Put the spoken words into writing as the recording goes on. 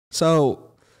So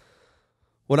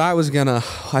what I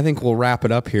think we'll wrap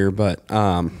it up here, but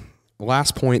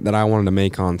last point that I wanted to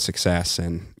make on success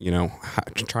and,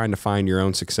 trying to find your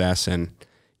own success and,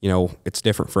 it's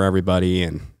different for everybody.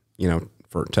 And,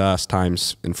 to us,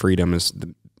 times and freedom is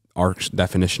our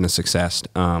definition of success.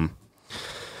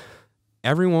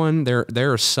 Everyone, there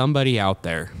is somebody out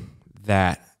there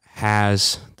that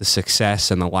has the success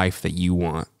and the life that you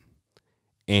want.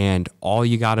 And all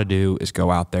you got to do is go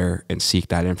out there and seek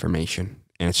that information.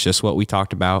 And it's just what we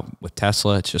talked about with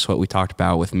Tesla. It's just what we talked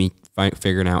about with me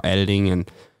figuring out editing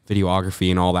and videography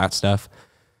and all that stuff.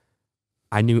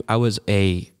 I knew I was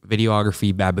a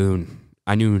videography baboon.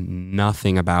 I knew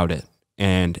nothing about it.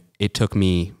 And it took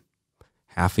me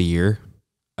half a year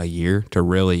to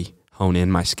really hone in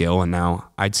my skill. And now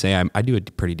I'd say I do a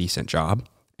pretty decent job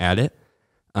at it.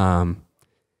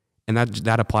 And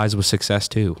that applies with success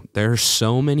too. There's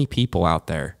so many people out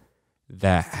there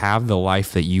that have the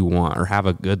life that you want, or have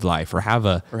a good life, or have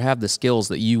the skills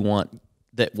that you want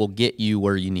that will get you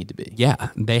where you need to be. Yeah,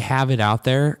 they have it out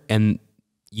there, and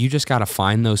you just got to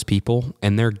find those people,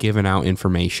 and they're giving out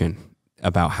information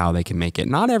about how they can make it.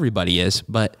 Not everybody is,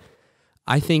 but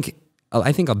I think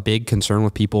a big concern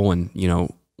with people and,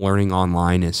 learning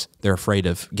online is they're afraid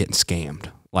of getting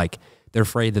scammed. Like, they're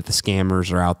afraid that the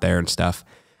scammers are out there and stuff.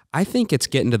 I think it's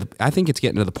getting to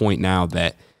the point now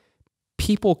that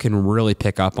people can really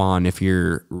pick up on if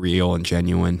you're real and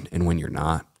genuine and when you're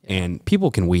not. And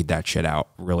people can weed that shit out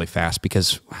really fast,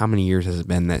 because how many years has it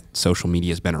been that social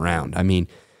media has been around? I mean,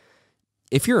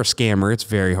 if you're a scammer, it's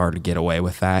very hard to get away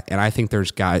with that. And I think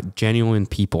there's genuine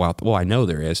people out there. Well, I know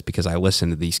there is, because I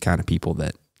listen to these kind of people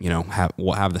that,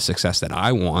 have the success that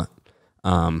I want.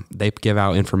 They give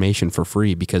out information for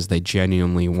free because they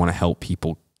genuinely want to help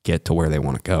people get to where they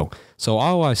want to go. So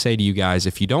all I say to you guys,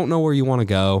 if you don't know where you want to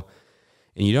go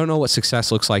and you don't know what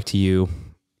success looks like to you,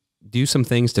 do some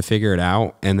things to figure it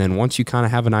out. And then once you kind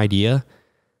of have an idea,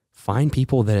 find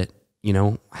people that,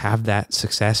 have that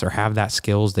success or have that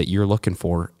skills that you're looking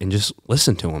for, and just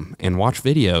listen to them and watch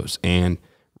videos and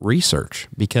research,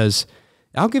 because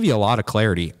I'll give you a lot of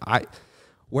clarity.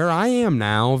 Where I am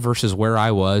now versus where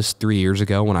I was 3 years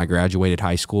ago when I graduated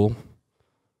high school,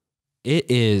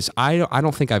 I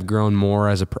don't think I've grown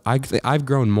more I've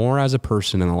grown more as a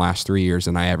person in the last 3 years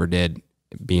than I ever did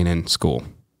being in school.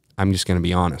 I'm just going to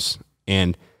be honest.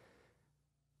 And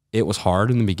it was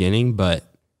hard in the beginning, but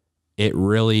it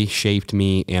really shaped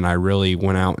me, and I really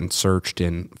went out and searched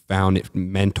and found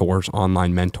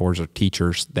online mentors or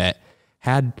teachers that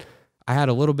I had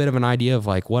a little bit of an idea of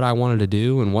like what I wanted to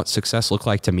do and what success looked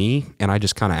like to me, and I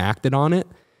just kind of acted on it.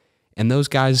 And those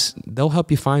guys, they'll help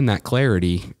you find that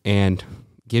clarity and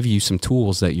give you some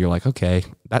tools that you're like, okay,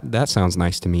 that sounds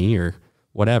nice to me, or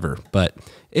whatever. But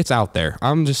it's out there.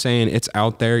 I'm just saying, it's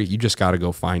out there. You just got to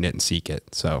go find it and seek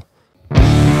it. So